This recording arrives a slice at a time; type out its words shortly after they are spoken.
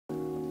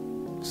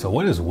So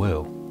what is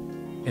will?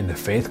 In the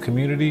faith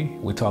community,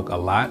 we talk a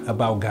lot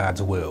about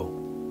God's will,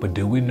 but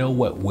do we know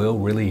what will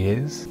really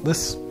is?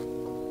 Let's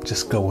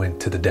just go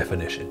into the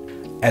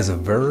definition. As a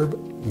verb,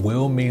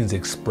 will means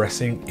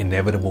expressing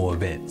inevitable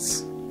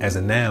events. As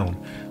a noun,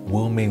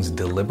 will means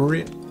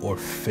deliberate or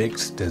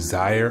fixed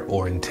desire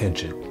or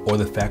intention, or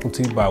the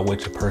faculty by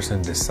which a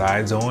person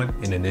decides on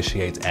and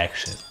initiates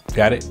action.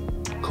 Got it?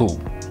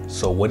 Cool.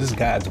 So what is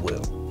God's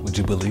will? Would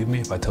you believe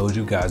me if I told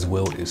you God's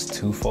will is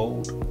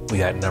twofold? We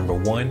got number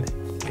one,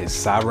 his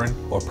sovereign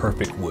or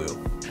perfect will.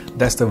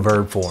 That's the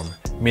verb form,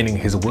 meaning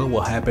his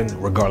will happen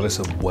regardless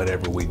of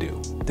whatever we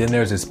do. Then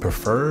there's his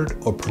preferred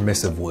or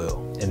permissive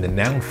will. In the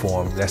noun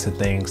form, that's the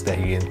things that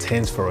he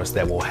intends for us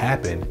that will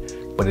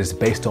happen, but it's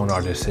based on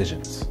our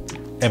decisions.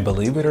 And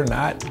believe it or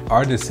not,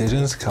 our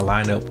decisions can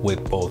line up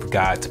with both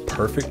God's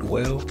perfect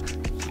will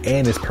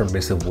and his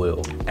permissive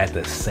will at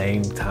the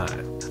same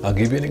time. I'll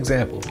give you an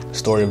example,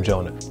 story of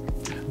Jonah.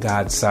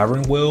 God's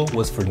sovereign will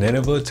was for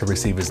Nineveh to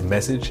receive his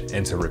message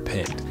and to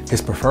repent. His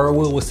preferred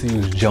will was to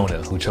use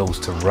Jonah, who chose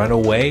to run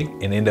away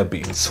and end up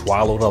being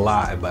swallowed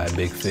alive by a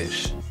big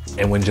fish.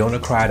 And when Jonah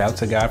cried out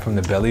to God from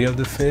the belly of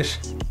the fish,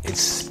 it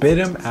spit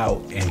him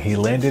out and he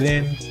landed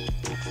in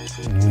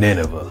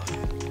Nineveh.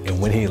 And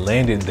when he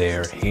landed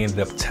there, he ended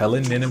up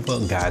telling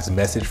Nineveh God's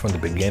message from the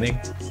beginning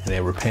and they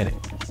repented.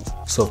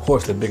 So of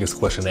course the biggest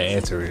question to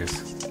answer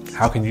is,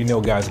 how can you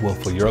know God's will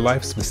for your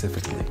life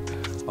specifically?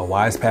 A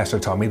wise pastor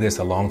taught me this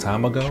a long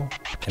time ago,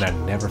 and I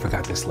never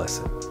forgot this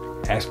lesson.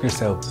 Ask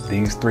yourself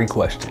these three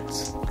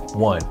questions.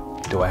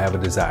 1, do I have a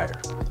desire?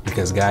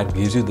 Because God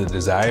gives you the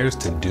desires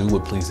to do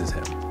what pleases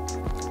him.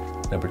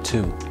 Number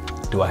 2,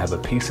 do I have a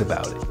peace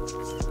about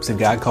it? See,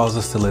 God calls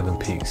us to live in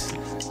peace.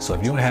 So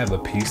if you don't have a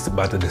peace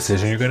about the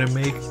decision you're gonna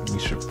make, you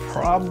should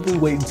probably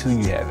wait until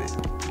you have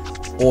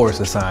it. Or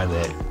it's a sign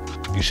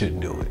that you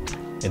shouldn't do it.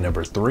 And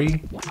number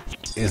 3,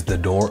 is the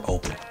door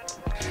open?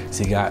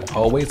 See, God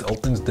always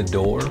opens the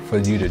door for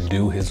you to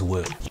do his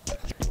will.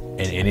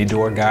 And any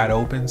door God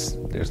opens,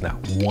 there's not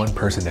one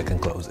person that can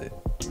close it.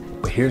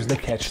 But here's the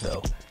catch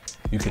though.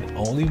 You can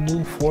only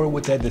move forward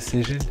with that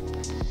decision,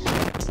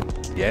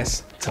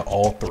 yes, to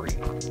all 3.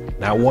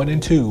 Not 1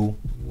 and 2,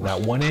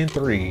 not 1 and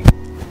 3,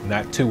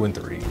 not 2 and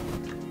 3,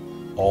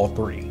 all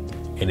 3.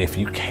 And if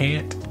you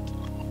can't,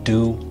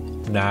 do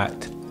not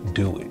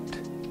do it.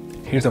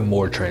 Here's a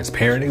more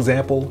transparent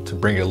example to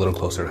bring it a little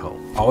closer to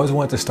home. I always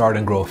wanted to start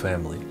and grow a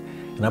family,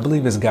 and I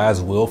believe it's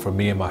God's will for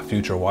me and my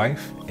future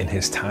wife and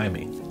his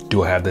timing.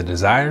 Do I have the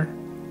desire?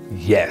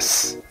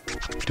 Yes.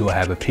 Do I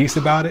have a peace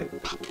about it?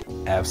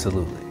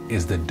 Absolutely.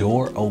 Is the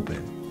door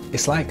open?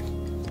 It's like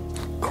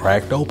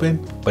cracked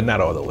open, but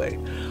not all the way.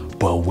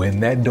 But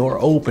when that door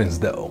opens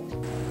though,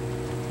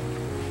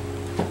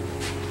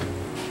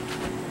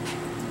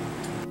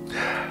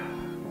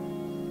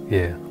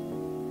 yeah,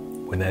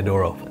 when that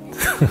door opens.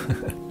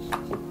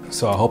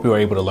 So I hope you were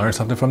able to learn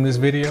something from this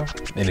video.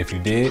 And if you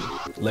did,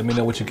 let me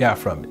know what you got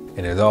from it.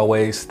 And as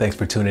always, thanks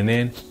for tuning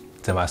in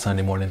to my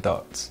Sunday morning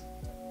thoughts.